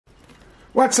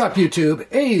What's up, YouTube?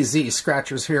 AZ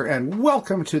Scratchers here, and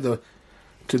welcome to the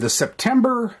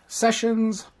September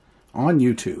sessions on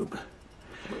YouTube.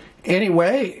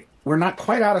 Anyway, we're not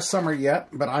quite out of summer yet,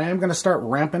 but I am going to start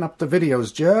ramping up the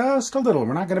videos just a little.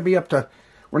 We're not going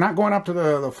up to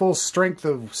the full strength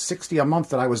of 60 a month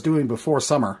that I was doing before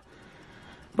summer.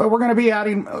 But we're going to be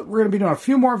doing a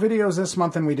few more videos this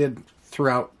month than we did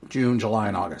throughout June, July,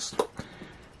 and August.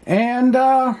 And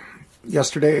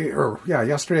yesterday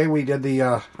we did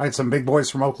I had some big boys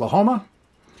from Oklahoma.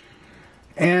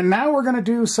 And now we're going to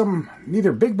do some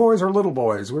neither big boys or little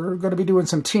boys. We're going to be doing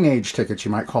some teenage tickets,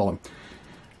 you might call them.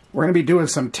 We're going to be doing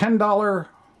some $10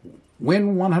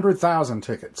 win 100,000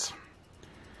 tickets.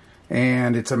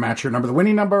 And it's a match your number. The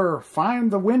winning number, find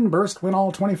the win burst, win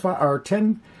all 25 or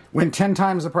 10, win 10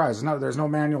 times the prize. No, there's no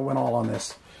manual win all on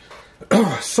this.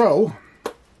 So,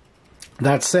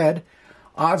 that said,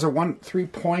 odds are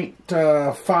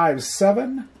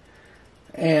 3.57,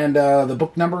 and the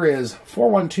book number is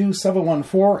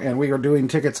 412714, and we are doing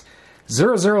tickets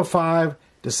 005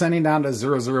 descending down to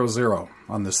 000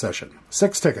 on this session.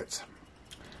 6 tickets.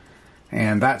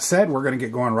 And that said, we're going to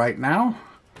get going right now.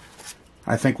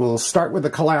 I think we'll start with the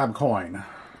collab coin.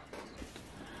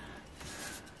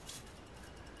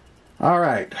 All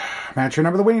right, match your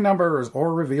number, the winning numbers,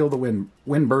 or reveal the win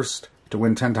burst to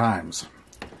win 10 times.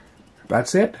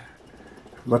 That's it.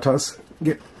 Let us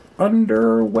get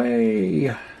underway.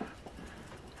 All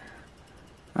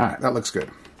right, that looks good.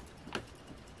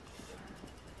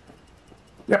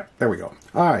 Yep, there we go.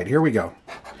 All right, here we go.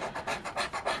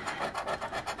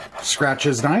 Scratch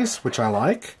is nice, which I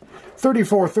like.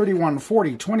 34, 31,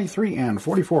 40, 23, and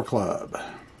 44 club.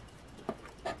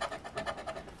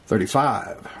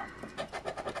 35,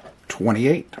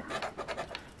 28,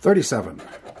 37,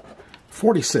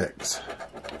 46,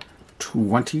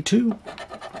 22,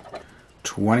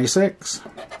 26,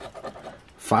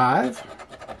 5,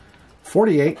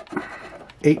 48,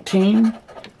 18,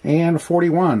 and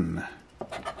 41,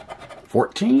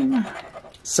 14,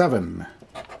 7,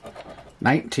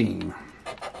 19,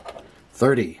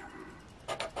 30,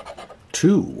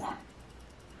 2,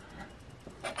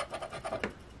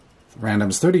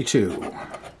 randoms 32,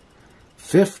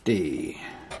 50,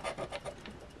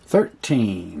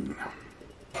 13,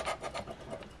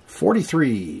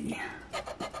 43,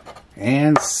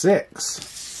 and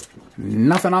 6.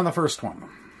 Nothing on the first one.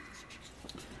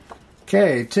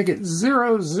 Okay, ticket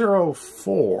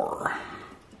 004.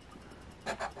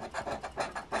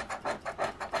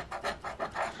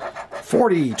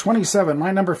 40, 27,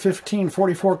 line number 15,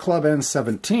 44 club, and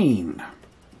 17.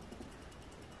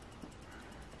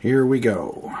 Here we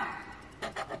go.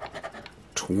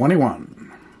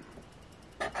 21,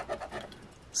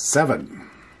 7,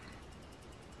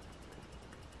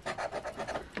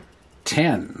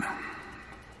 10,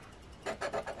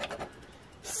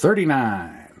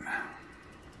 39,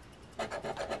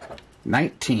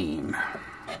 19,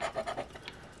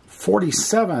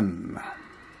 47,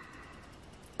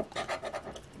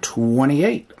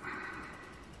 28,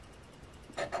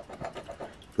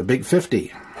 the big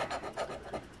 50,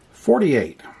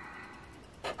 48,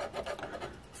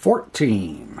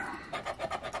 14,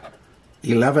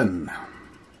 11,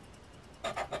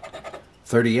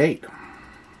 38,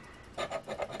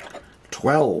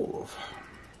 12,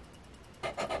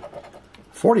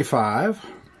 45,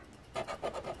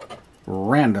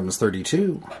 randoms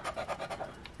 32,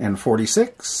 and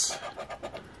 46,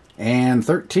 and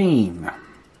 13,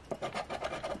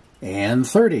 and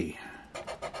 30,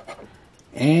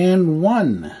 and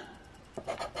 1,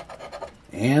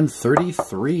 and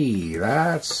 33.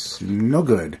 That's no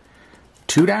good.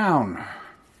 2 down.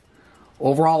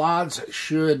 Overall odds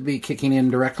should be kicking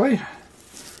in directly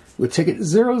with ticket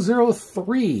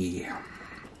 003.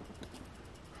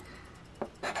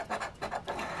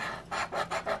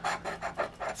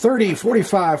 30,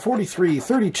 45, 43,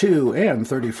 32, and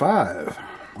 35.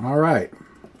 All right.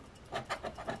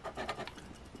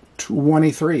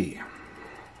 23,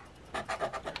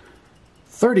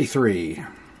 33,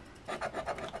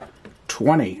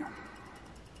 20,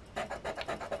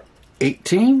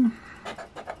 18,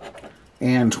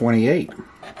 and 28,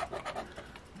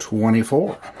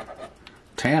 24,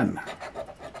 10,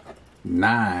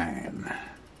 9,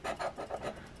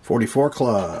 44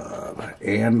 club,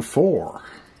 and 4,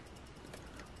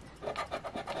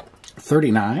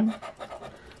 39,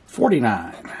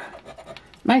 49,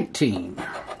 19,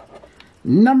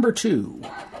 number 2,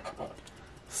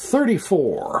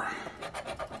 34,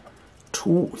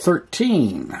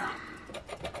 13,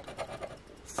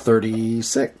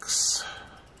 36,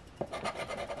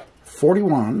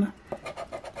 41,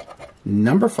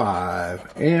 number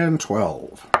 5, and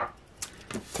 12.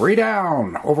 3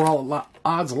 down. Overall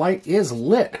odds light is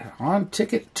lit on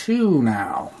ticket 2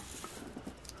 now.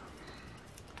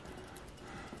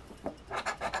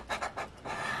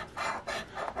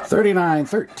 $39,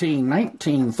 $13,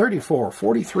 $19, $34,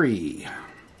 $43.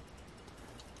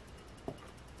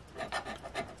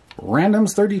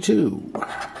 Randoms $32,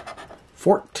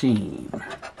 $14,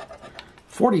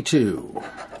 $42,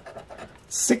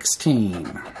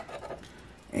 $16,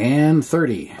 and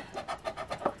 $30,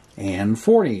 and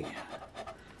 $40,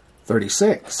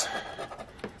 $36,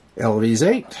 LVs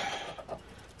 $8,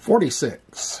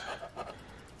 $46,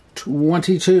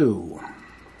 $22,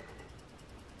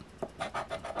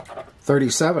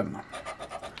 $37,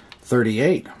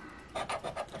 $38,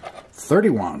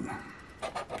 $31,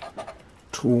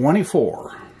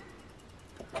 $24,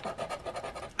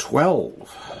 $12,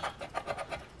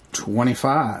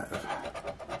 $25,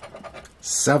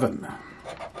 $7,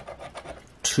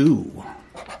 $2,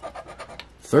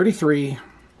 $33,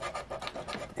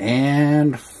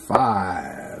 and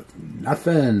 $5.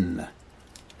 Nothing.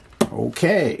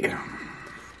 Okay.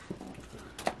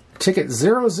 Ticket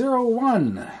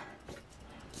 001.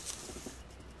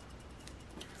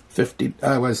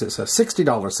 What is this? A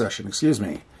 $60 session, excuse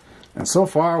me. And so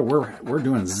far we're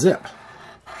doing zip.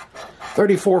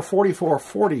 34, 44,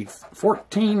 40,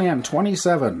 14, and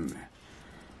 27.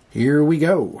 Here we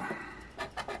go.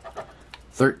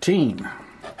 13,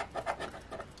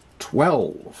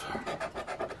 12,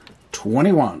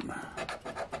 21,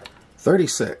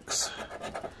 36,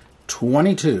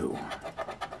 22,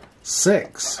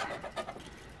 6,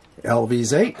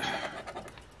 LVs 8,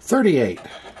 38,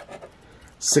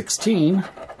 16,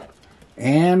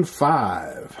 and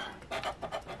 5,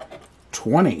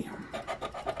 20,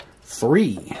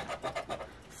 3,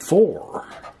 4,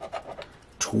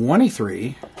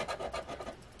 23,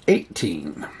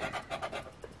 18,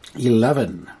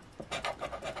 11,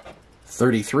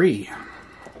 33,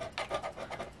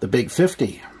 the big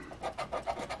 50,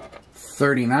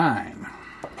 39,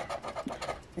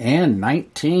 and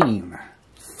 19.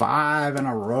 5 in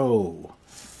a row.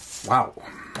 Wow.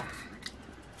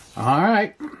 All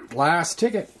right, last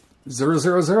ticket,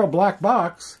 000 black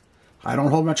box. I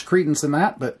don't hold much credence in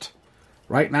that, but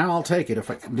right now I'll take it if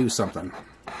I can do something.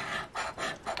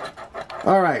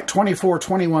 All right, 24,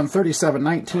 21, 37,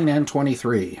 19, and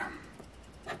 23.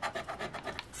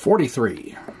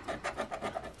 43.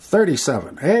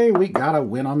 37. Hey, we got a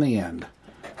win on the end.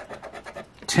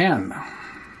 10.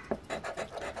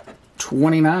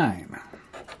 29.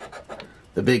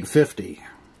 The big 50.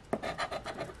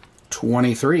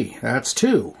 23. That's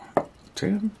 2.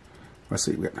 10. Let's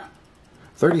see.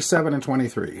 37 and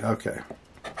 23. Okay.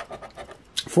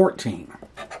 14.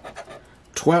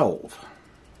 12.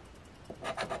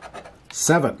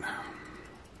 7.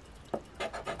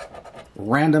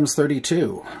 Randoms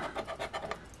 32.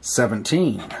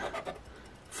 17.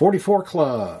 44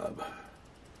 club.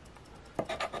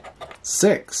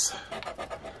 6.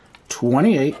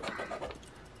 28.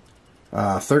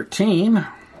 13.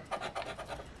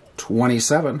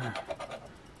 27.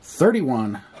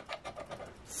 31.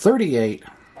 38.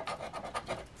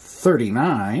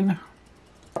 39.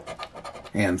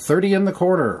 And 30 in the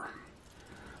quarter.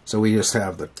 So we just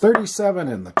have the 37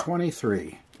 and the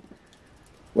 23.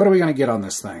 What are we going to get on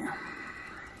this thing?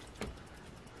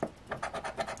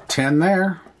 10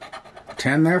 there.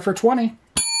 10 there for 20.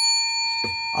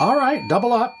 All right,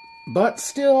 double up, but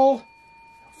still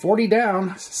 40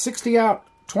 down, 60 out,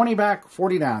 20 back,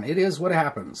 40 down. It is what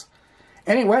happens.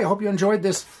 Anyway, I hope you enjoyed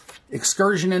this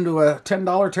excursion into a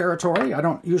 $10 territory. I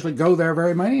don't usually go there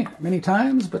very many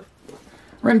times, but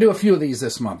we're going to do a few of these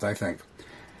this month, I think.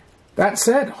 That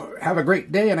said, have a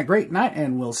great day and a great night,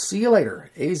 and we'll see you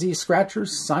later. AZ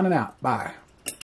Scratchers signing out. Bye.